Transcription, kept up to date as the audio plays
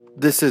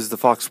This is the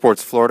Fox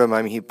Sports Florida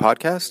Miami Heat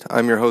podcast.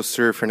 I'm your host,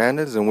 Sir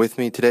Fernandez, and with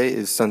me today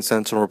is Sun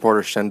Sentinel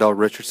reporter Shendell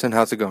Richardson.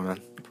 How's it going,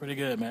 man? Pretty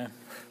good, man.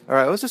 All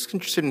right, I was just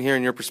interested in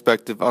hearing your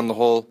perspective on the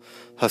whole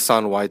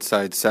Hassan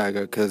Whiteside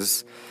saga,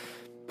 because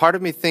part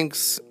of me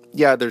thinks,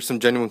 yeah, there's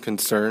some genuine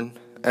concern,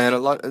 and a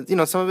lot,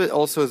 some of it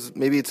also is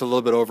maybe it's a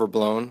little bit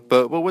overblown.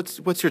 But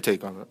what's your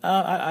take on it?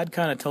 I'd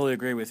kind of totally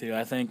agree with you.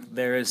 I think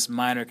there is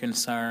minor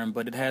concern,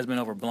 but it has been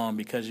overblown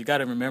because you got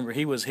to remember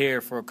he was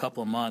here for a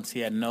couple of months. He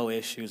had no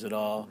issues at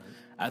all.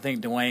 I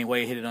think Dwayne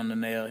Wade hit it on the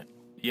nail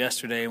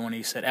yesterday when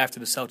he said after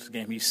the Celtics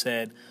game, he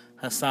said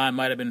Hassan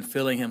might have been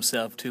feeling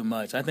himself too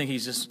much. I think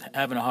he's just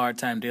having a hard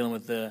time dealing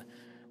with the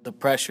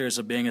pressures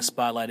of being a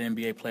spotlight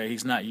NBA player.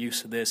 He's not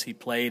used to this. He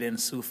played in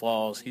Sioux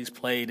Falls. He's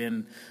played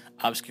in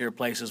obscure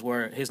places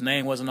where his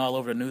name wasn't all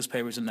over the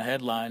newspapers and the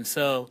headlines.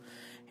 So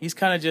he's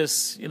kind of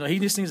just, he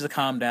just needs to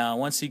calm down.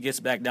 Once he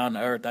gets back down to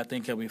earth, I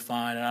think he'll be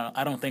fine. And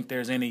I don't think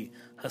there's any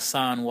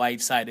Hassan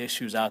Whiteside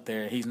issues out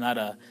there. He's not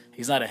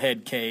a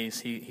head case.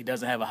 He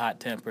doesn't have a hot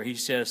temper.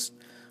 He's just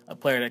a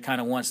player that kind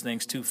of wants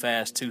things too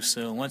fast, too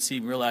soon. Once he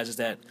realizes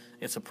that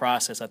it's a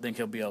process, I think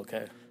he'll be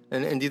okay.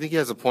 And do you think he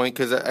has a point?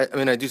 Because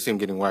I do see him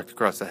getting whacked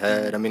across the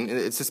head. I mean,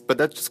 but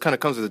that just kind of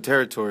comes with the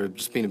territory of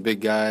just being a big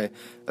guy,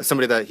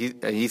 somebody that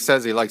he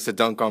says he likes to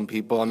dunk on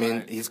people. I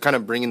mean, He's kind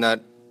of bringing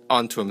that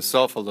onto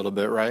himself a little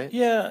bit, right?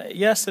 Yeah,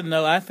 yes and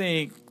no. I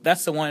think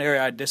that's the one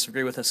area I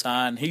disagree with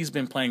Hassan. He's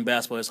been playing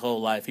basketball his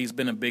whole life. He's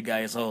been a big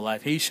guy his whole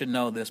life. He should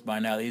know this by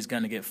now that he's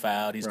going to get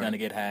fouled. He's going to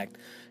get hacked.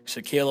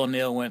 Shaquille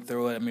O'Neal went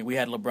through it. I mean, we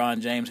had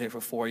LeBron James here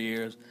for 4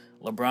 years.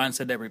 LeBron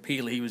said that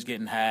repeatedly he was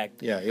getting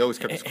hacked. Yeah, he always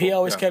kept his cool. He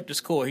always kept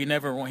his cool. He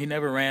never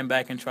ran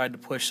back and tried to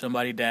push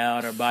somebody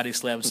down or body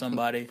slam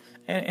somebody.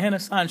 and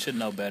Hassan should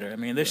know better. I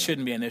mean, this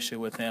shouldn't be an issue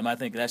with him. I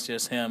think that's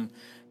just him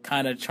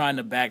kind of trying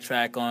to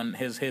backtrack on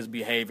his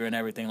behavior and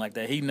everything like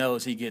that. He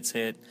knows he gets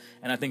hit,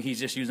 and I think he's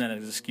just using that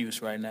as an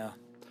excuse right now.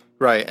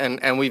 Right,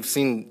 and we've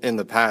seen in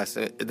the past,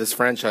 this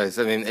franchise,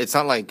 I mean, it's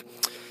not like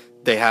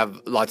they have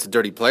lots of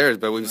dirty players,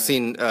 but we've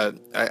seen.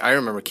 I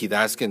remember Keith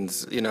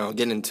Askins,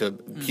 getting into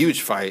a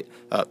huge fight.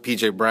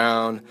 PJ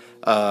Brown,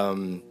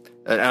 and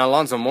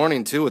Alonzo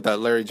Mourning too with that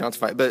Larry Johnson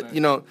fight. But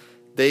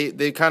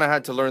they kind of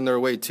had to learn their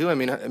way too. I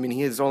mean,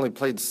 he has only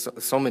played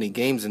so many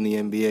games in the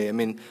NBA. I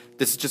mean,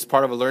 this is just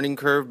part of a learning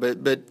curve.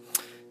 But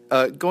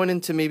going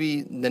into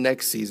maybe the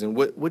next season,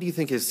 what do you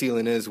think his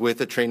ceiling is with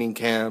a training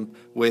camp?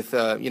 With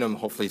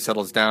hopefully he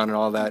settles down and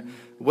all that.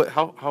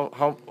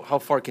 How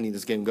far can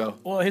this game go?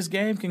 Well, his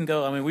game can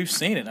go. I mean, we've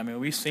seen it. I mean,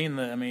 we've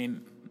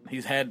seen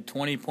he's had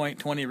 20-point,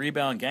 20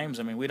 rebound games.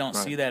 I mean, we don't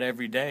see that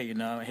every day.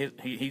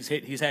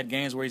 He's had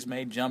games where he's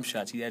made jump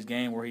shots. He has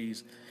games where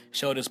he's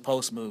showed his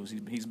post moves.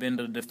 He's been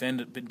the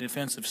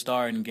defensive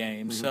star in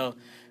games. Mm-hmm. So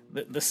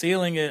the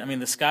ceiling is. I mean,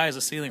 the sky is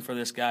the ceiling for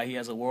this guy. He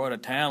has a world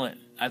of talent.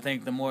 I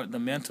think the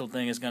mental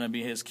thing is going to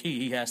be his key.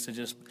 He has to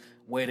just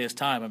wait his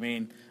time. I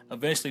mean,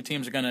 eventually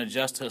teams are going to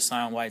adjust to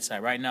Hassan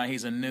Whiteside. Right now,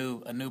 he's a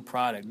new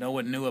product. No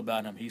one knew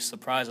about him. He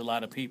surprised a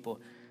lot of people.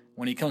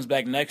 When he comes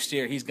back next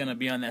year, he's going to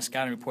be on that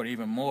scouting report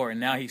even more. And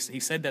now he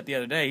said that the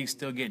other day. He's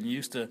still getting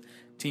used to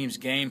teams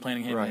game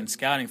planning him and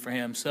scouting for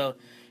him. So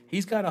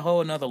he's got a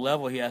whole another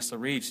level he has to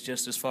reach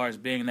just as far as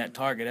being that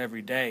target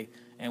every day.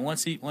 And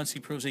once he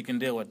proves he can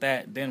deal with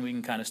that, then we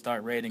can kind of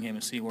start rating him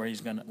and see where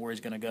he's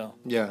gonna go.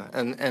 Yeah,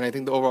 and I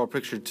think the overall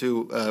picture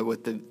too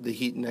with the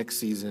Heat next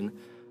season.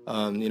 They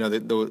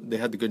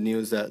had the good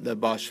news that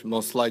Bosh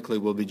most likely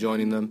will be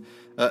joining them.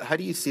 How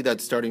do you see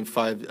that starting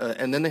five?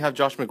 And then they have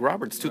Josh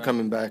McRoberts too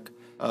coming back.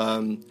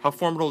 How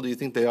formidable do you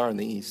think they are in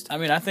the East? I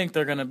mean, I think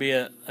they're going to be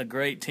a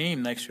great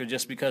team next year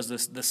just because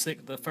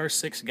the first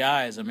six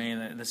guys. I mean,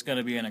 it's going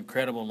to be an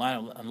incredible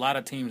lineup. A lot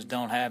of teams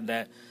don't have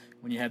that.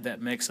 When you have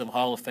that mix of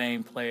Hall of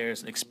Fame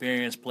players,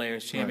 experienced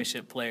players,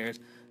 championship players,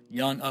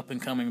 young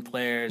up-and-coming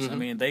players. Mm-hmm. I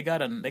mean, they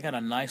got a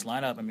nice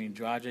lineup. I mean,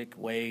 Dragic,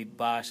 Wade,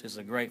 Bosh is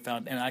a great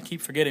found. And I keep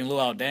forgetting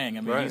Luol Deng.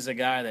 I mean, he's a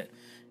guy that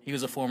he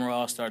was a former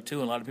All-Star, too,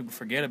 and a lot of people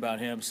forget about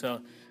him.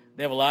 So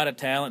they have a lot of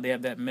talent. They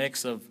have that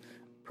mix of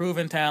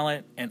proven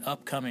talent and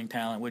upcoming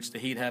talent, which the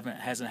Heat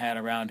hasn't had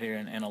around here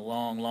in a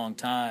long, long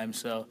time.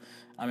 So,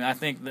 I mean, I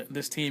think that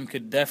this team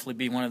could definitely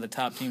be one of the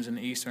top teams in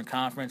the Eastern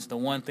Conference. The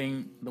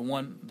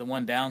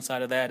one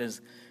downside of that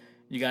is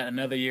you got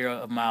another year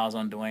of miles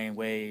on Dwayne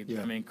Wade.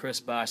 Yeah. I mean, Chris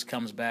Bosh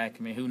comes back.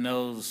 I mean, who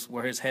knows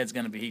where his head's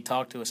going to be? He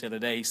talked to us the other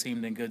day. He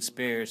seemed in good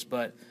spirits.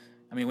 But,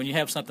 I mean, when you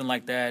have something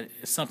like that,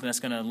 it's something that's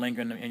going to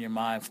linger in your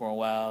mind for a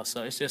while.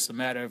 So it's just a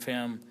matter of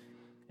him,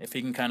 if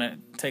he can kind of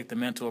take the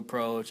mental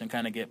approach and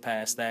kind of get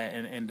past that.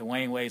 And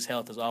Dwayne Wade's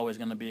health is always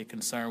going to be a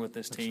concern with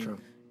this team. True.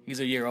 He's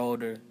a year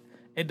older.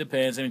 It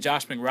depends. I mean,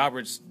 Josh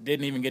McRoberts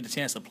didn't even get the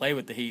chance to play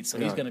with the Heat, so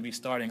he's going to be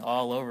starting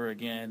all over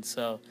again.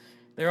 So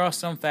there are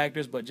some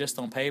factors, but just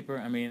on paper,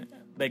 I mean,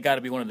 they got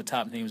to be one of the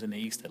top teams in the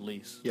East at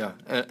least. Yeah,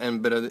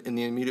 but in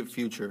the immediate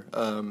future,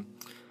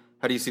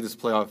 How do you see this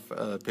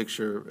playoff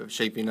picture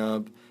shaping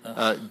up?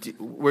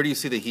 Where do you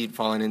see the Heat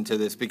falling into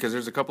this? Because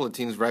there's a couple of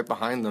teams right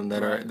behind them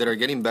that are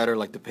getting better,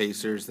 like the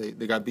Pacers. They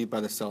got beat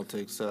by the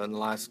Celtics in the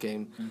last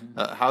game.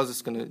 How's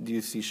this do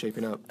you see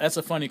shaping up? That's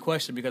a funny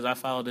question because I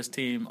followed this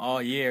team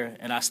all year,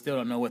 and I still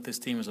don't know what this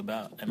team is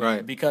about. I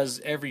mean, because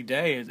every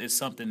day is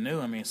something new.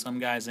 I mean, some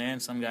guys in,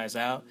 some guys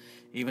out.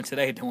 Even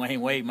today, Dwayne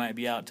Wade might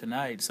be out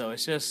tonight. So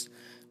it's just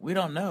we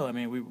don't know. I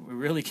mean, we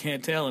really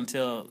can't tell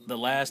until the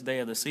last day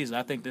of the season.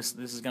 I think this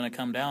is going to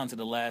come down to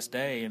the last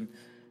day, and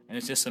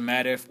it's just a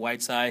matter if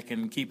Whiteside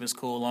can keep his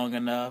cool long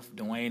enough,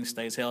 Dwayne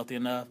stays healthy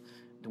enough,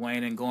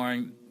 Dwayne and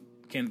Goran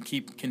can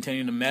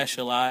continue to mesh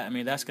a lot. I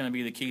mean, that's going to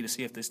be the key to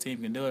see if this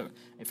team can do it.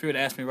 If you were to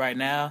ask me right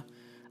now,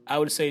 I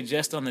would say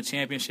just on the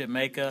championship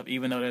makeup,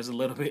 even though there's a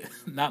little bit,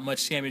 not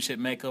much championship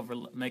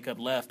makeup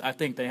left, I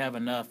think they have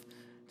enough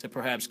to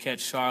perhaps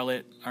catch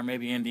Charlotte or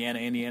maybe Indiana.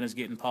 Indiana's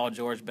getting Paul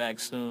George back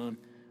soon.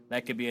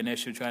 That could be an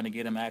issue trying to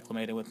get him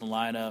acclimated with the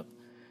lineup.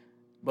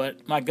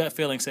 But my gut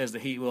feeling says the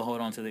Heat will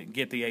hold on to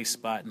get the 8th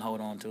spot and hold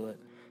on to it.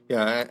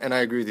 Yeah, and I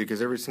agree with you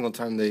because every single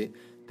time they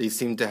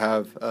seem to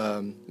have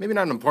maybe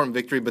not an important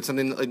victory, but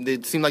something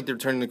they seem like they're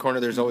turning the corner.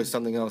 There's always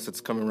something else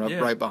that's coming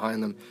right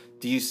behind them.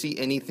 Do you see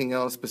anything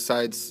else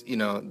besides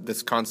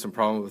this constant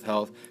problem with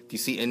health? Do you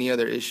see any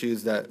other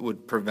issues that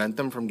would prevent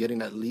them from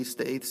getting at least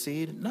the 8th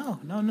seed?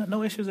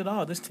 No issues at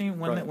all. This team,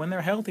 when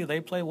they're healthy, they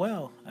play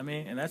well. I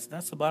mean, and that's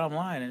the bottom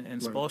line.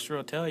 And Spoelstra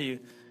will tell you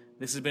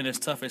this has been his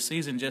toughest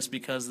season just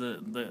because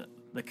the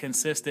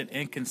consistent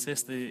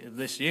inconsistency of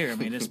this year. I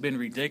mean, it's been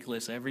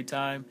ridiculous. Every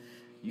time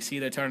you see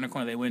they turn the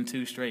corner, they win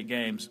 2 straight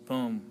games.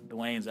 Boom,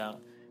 Dwayne's out.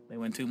 They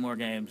win 2 more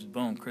games.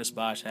 Boom, Chris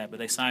Bosh happened.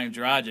 They signed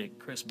Dragic.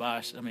 Chris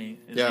Bosh, is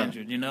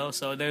injured.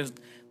 So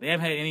they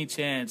haven't had any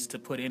chance to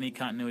put any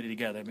continuity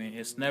together. I mean,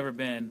 it's never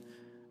been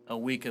a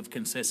week of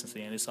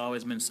consistency, and it's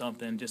always been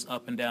something just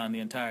up and down the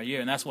entire year.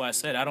 And that's why I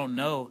said I don't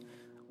know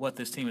what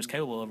this team is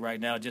capable of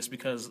right now just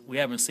because we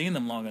haven't seen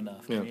them long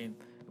enough. Yeah. I mean,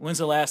 when's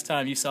the last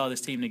time you saw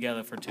this team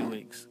together for 2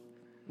 weeks?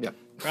 Yeah.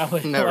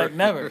 Probably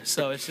never.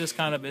 So it's just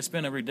it's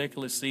been a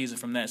ridiculous season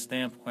from that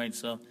standpoint.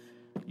 So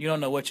you don't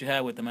know what you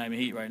have with the Miami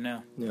Heat right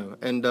now. Yeah.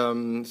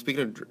 And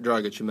speaking of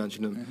Dragic, you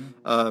mentioned him.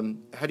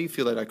 How do you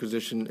feel that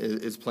acquisition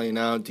is playing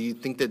out? Do you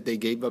think that they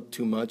gave up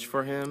too much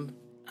for him?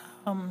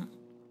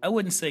 I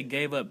wouldn't say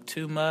gave up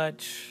too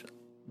much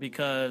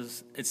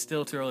because it's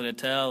still too early to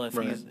tell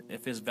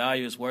if his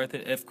value is worth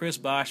it. If Chris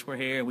Bosh were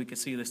here and we could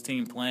see this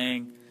team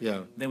playing,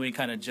 then we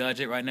kind of judge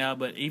it right now.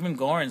 But even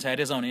Goran's had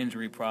his own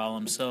injury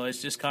problems, so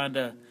it's just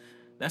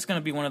that's going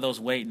to be one of those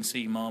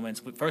wait-and-see moments.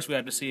 But first we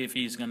have to see if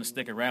he's going to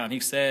stick around. He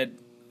said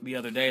the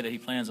other day that he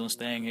plans on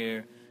staying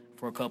here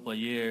for a couple of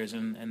years,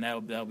 and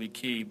that'll be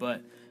key.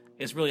 But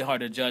it's really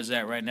hard to judge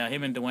that right now.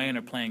 Him and Dwayne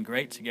are playing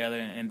great together,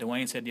 and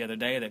Dwayne said the other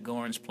day that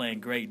Goran's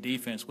playing great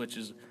defense, which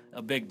is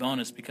a big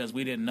bonus because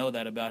we didn't know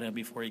that about him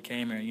before he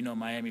came here.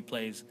 Miami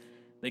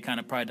they kind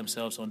of pride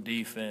themselves on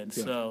defense.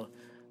 Yeah. So,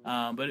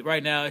 but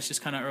right now it's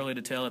just kind of early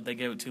to tell if they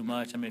gave it too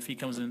much. I mean, if he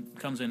comes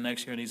in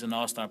next year and he's an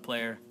all-star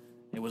player,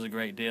 it was a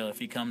great deal. If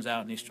he comes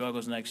out and he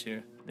struggles next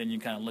year, then you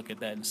kind of look at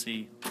that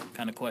and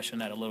kind of question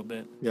that a little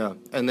bit. Yeah,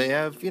 and they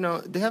have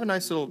a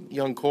nice little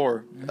young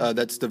core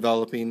that's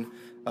developing.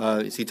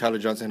 You see Tyler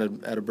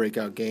Johnson had a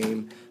breakout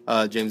game.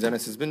 James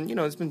Ennis has been,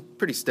 it's been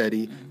pretty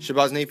steady.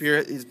 Shabazz Napier,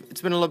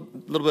 it's been a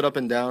little bit up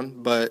and down,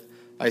 but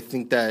I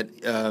think that,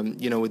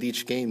 with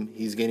each game,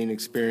 he's gaining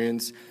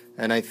experience.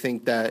 And I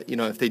think that,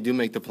 if they do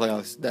make the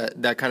playoffs,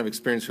 that kind of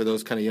experience for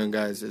those kind of young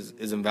guys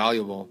is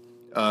invaluable.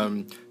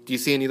 Do you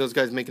see any of those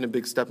guys making a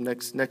big step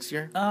next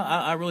year?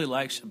 I really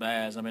like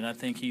Shabazz. I mean, I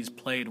think he's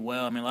played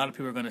well. I mean, a lot of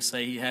people are going to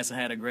say he hasn't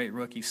had a great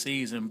rookie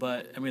season,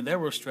 but, I mean, there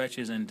were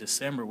stretches in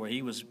December where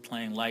he was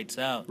playing lights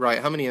out. Right.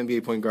 How many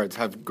NBA point guards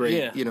have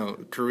great,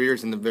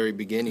 careers in the very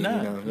beginning?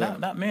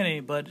 Not many,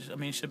 but, I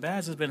mean,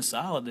 Shabazz has been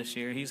solid this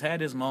year. He's had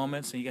his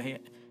moments.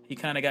 He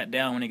kind of got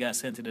down when he got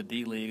sent to the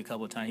D-League a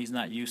couple of times. He's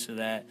not used to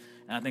that.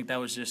 And I think that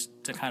was just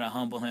to kind of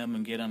humble him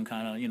and get him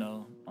kind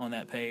of, on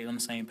the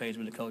same page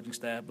with the coaching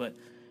staff. But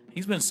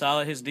he's been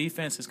solid. His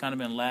defense has kind of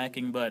been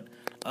lacking. But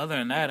other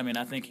than that, I mean,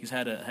 I think he's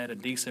had a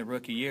decent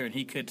rookie year, and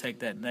he could take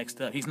that next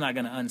step. He's not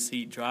going to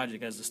unseat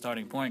Dragic as the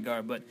starting point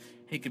guard, but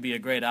he could be a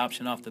great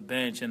option off the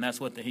bench, and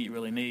that's what the Heat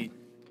really need.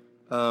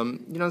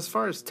 As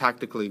far as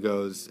tactically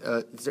goes,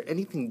 is there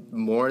anything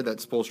more that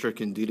Spoelstra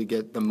can do to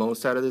get the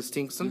most out of this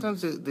team?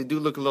 Sometimes they do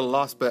look a little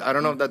lost, but I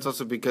don't know if that's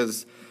also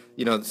because,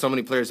 so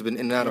many players have been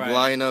in and out of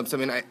lineups. I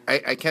mean,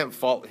 I can't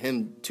fault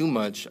him too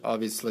much,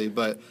 obviously,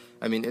 but,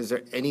 I mean, is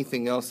there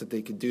anything else that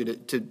they could do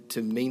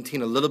to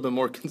maintain a little bit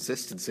more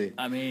consistency?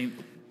 I mean,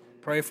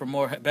 pray for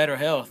better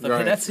health. I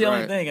mean, that's the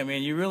only thing. I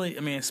mean,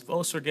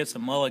 Spoelstra gets a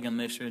mulligan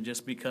this year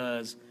just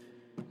because –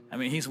 I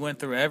mean, he's went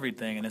through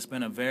everything, and it's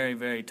been a very,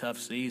 very tough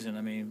season.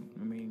 I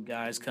mean,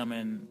 guys come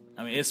in.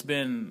 I mean, it's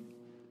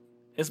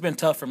been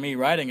tough for me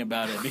writing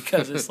about it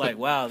because it's like,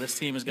 wow, this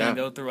team is going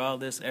to go through all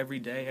this every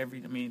day. I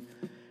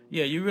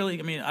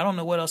don't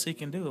know what else he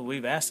can do.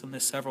 We've asked him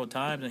this several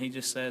times, and he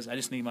just says, I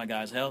just need my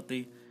guys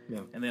healthy,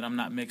 and then I'm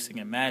not mixing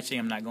and matching.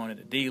 I'm not going to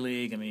the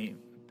D-League. I mean,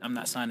 I'm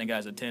not signing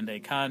guys to 10-day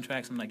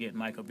contracts. I'm not getting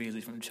Michael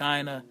Beasley from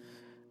China.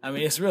 I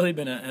mean, it's really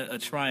been a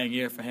trying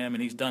year for him,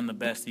 and he's done the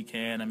best he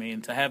can. I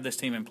mean, to have this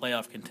team in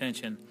playoff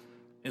contention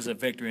is a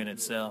victory in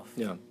itself.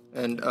 Yeah,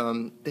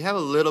 and they have a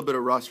little bit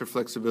of roster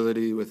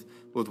flexibility with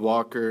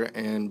Walker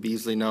and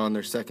Beasley now on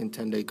their second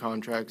 10-day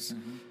contracts.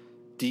 Mm-hmm.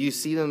 Do you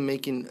see them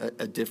making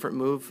a different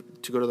move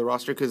to go to the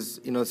roster? Because,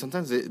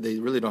 sometimes they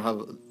really don't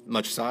have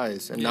much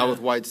size. And now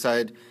with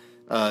Whiteside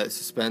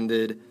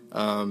suspended,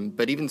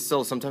 but even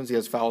still, sometimes he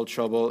has foul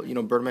trouble.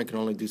 Birdman can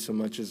only do so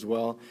much as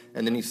well.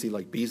 And then you see,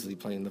 like, Beasley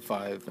playing the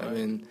 5. Right. I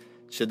mean,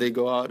 should they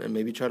go out and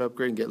maybe try to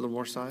upgrade and get a little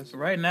more size?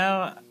 Right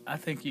now, I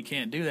think you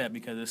can't do that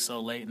because it's so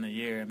late in the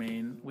year. I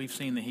mean, we've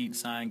seen the Heat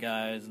sign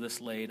guys this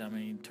late. I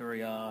mean,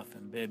 Turioff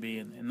and Bibby,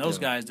 and those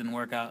guys didn't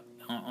work out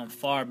on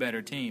far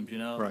better teams,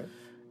 Right.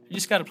 You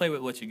just got to play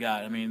with what you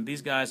got. I mean,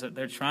 these guys,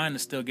 they're trying to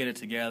still get it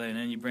together, and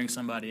then you bring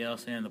somebody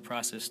else in, the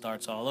process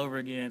starts all over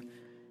again.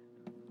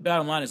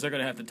 Bottom line is they're going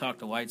to have to talk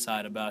to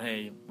Whiteside about,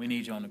 hey, we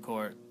need you on the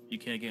court. You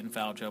can't get in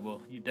foul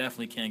trouble. You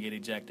definitely can't get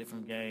ejected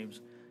from games.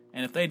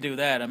 And if they do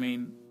that, I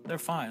mean, they're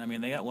fine. I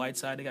mean, they got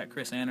Whiteside, they got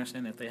Chris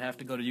Anderson. If they have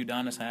to go to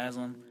Udonis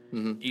Haslem,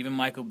 even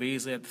Michael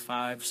Beasley at the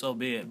 5, so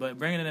be it. But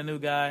bringing in a new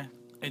guy,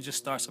 it just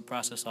starts the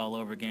process all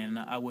over again. And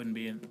I wouldn't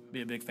be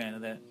a big fan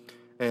of that.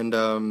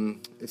 And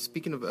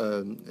speaking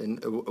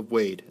of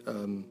Wade,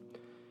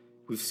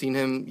 we've seen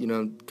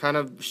him, kind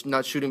of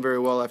not shooting very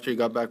well after he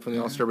got back from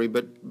the All-Star break.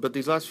 But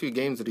these last few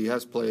games that he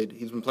has played,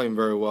 he's been playing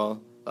very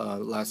well.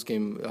 Last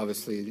game,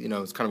 obviously,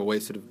 it's kind of a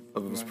waste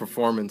of his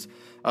performance.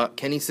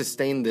 Can he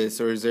sustain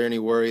this, or is there any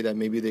worry that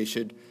maybe they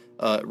should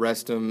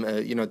rest him?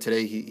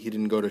 Today he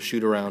didn't go to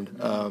shoot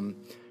around.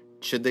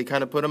 Should they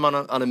kind of put him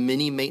on a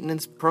mini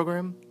maintenance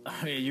program?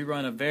 I mean, you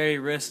run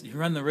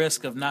the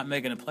risk of not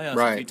making the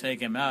playoffs if you take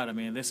him out. I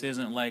mean, this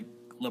isn't like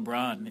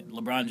LeBron.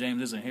 LeBron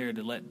James isn't here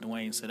to let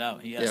Dwayne sit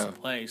out. He has to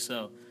play.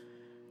 So,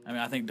 I mean,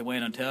 I think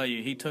Dwayne will tell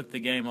you he took the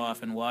game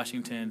off in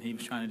Washington. He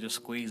was trying to just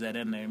squeeze that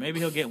in there.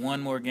 Maybe he'll get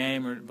one more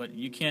game, but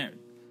you can't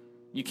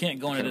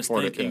go into this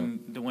thinking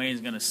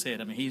Dwayne's going to sit.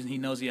 I mean, he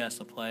knows he has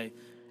to play.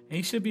 And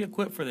he should be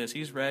equipped for this.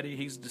 He's ready.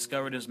 He's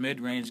discovered his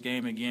mid-range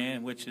game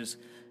again, which is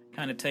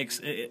kind of takes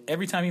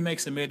every time he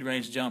makes a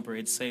mid-range jumper,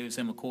 it saves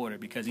him a quarter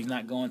because he's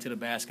not going to the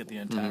basket the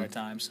entire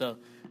time. So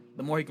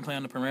the more he can play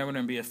on the perimeter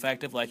and be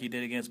effective like he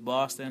did against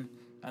Boston,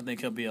 I think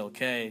he'll be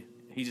okay.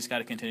 He just got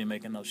to continue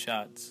making those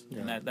shots,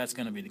 and that's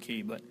going to be the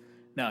key. But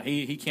no,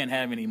 he can't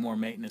have any more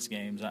maintenance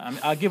games. I mean,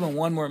 I'll give him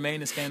one more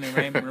maintenance game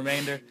in the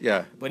remainder.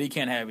 But he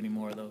can't have any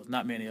more of those.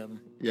 Not many of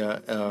them. Yeah.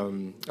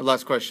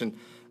 Last question.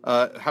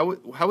 How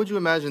would you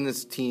imagine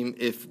this team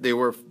if they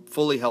were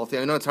fully healthy?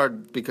 I know it's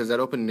hard because that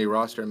opening day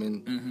roster, I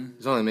mean,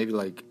 there's only maybe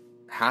like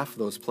half of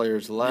those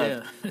players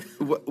left. Yeah.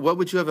 What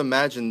would you have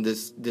imagined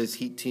this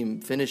Heat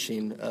team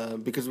finishing?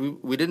 Because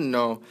we didn't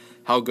know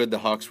how good the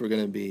Hawks were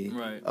going to be.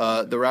 Right.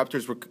 The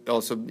Raptors were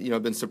also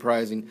been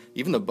surprising.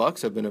 Even the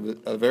Bucks have been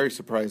a very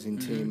surprising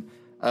team.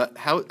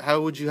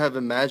 How would you have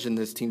imagined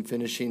this team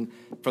finishing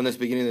from this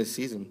beginning of the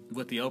season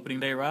with the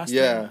opening day roster?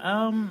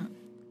 Yeah.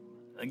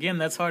 Again,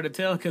 that's hard to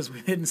tell because we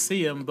didn't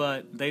see them,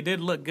 but they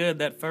did look good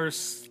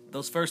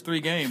those first 3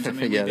 games. I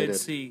mean, we did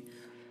see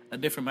a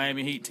different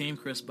Miami Heat team.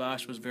 Chris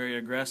Bosh was very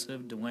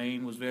aggressive.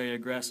 Dwayne was very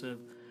aggressive.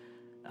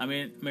 I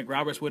mean,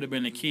 McRoberts would have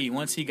been the key.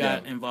 Once he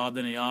got involved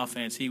in the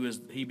offense,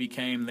 he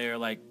became their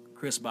like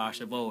Chris Bosh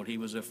of old. He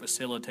was a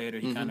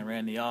facilitator. He kind of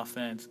ran the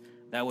offense.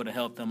 That would have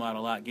helped them out a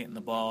lot, getting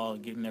the ball,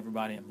 getting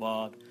everybody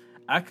involved.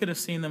 I could have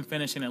seen them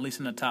finishing at least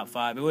in the top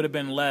 5. It would have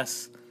been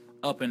less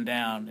up and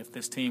down if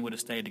this team would have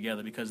stayed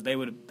together because they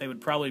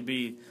would probably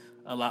be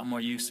a lot more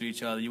used to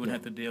each other. You wouldn't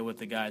have to deal with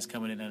the guys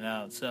coming in and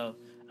out. So,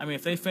 I mean,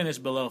 if they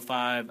finished below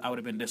 5, I would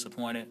have been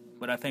disappointed.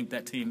 But I think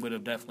that team would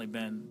have definitely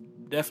been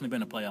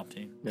a playoff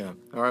team. Yeah.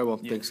 All right. Well,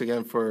 thanks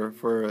again for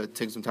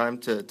taking some time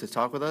to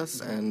talk with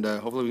us, and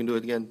hopefully we can do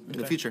it again in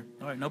the future.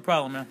 All right. No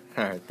problem, man.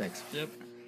 All right. Thanks. Yep.